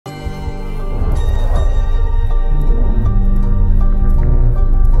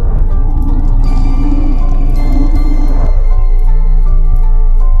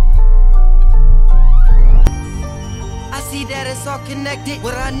connected.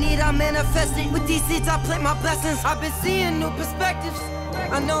 What I need, I manifested. With these seeds, I plant my blessings. I've been seeing new perspectives.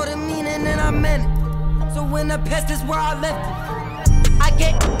 I know the meaning and I meant it. So when the pest is where I left it, I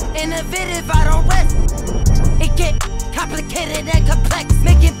get innovative, I don't rest. It get complicated and complex.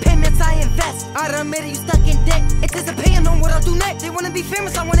 Making payments, I invest. I done made it, you stuck in debt. Anticipating on what I'll do next. They wanna be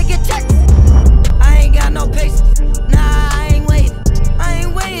famous, I wanna get checks. I ain't got no patience. Nah, I ain't waiting. I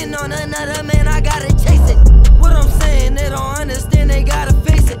ain't waiting on another man, I gotta chase it. What I'm saying, they don't understand, they gotta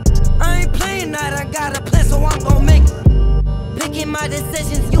face it. I ain't playing that, I got a plan, so I'm gon' make it. Picking my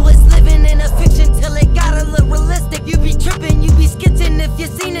decisions, you was living in a fiction till it got a little realistic. You be tripping, you be skitching if you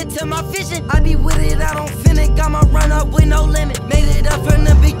seen it to my vision. I be with it, I don't finish, got my run up with no limit. Made it up from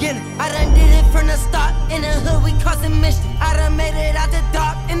the beginning, I done did it from the start. In the hood we crossing mission, I done made it out the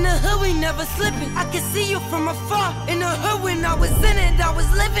dark. In the hood we never slipping, I can see you from afar. In the hood when I was in it, I was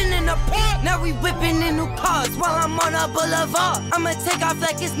living in a park. Now we whipping in new cars while I'm on a boulevard. I'ma take off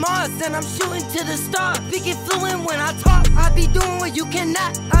like it's Mars and I'm shooting to the stars. Speaking fluent when I talk, I be doing what you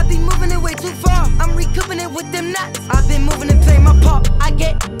cannot. I be moving it way too far, I'm recouping it with them knots. I been moving and playing my part. I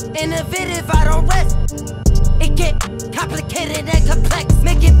get innovative, I don't rest. It get complicated and complex.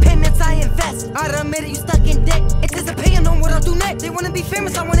 Making payments, I invest. I done made it, you stuck in debt. Anticipating on what I'll do next. They wanna be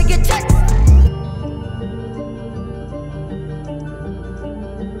famous, I wanna get checked.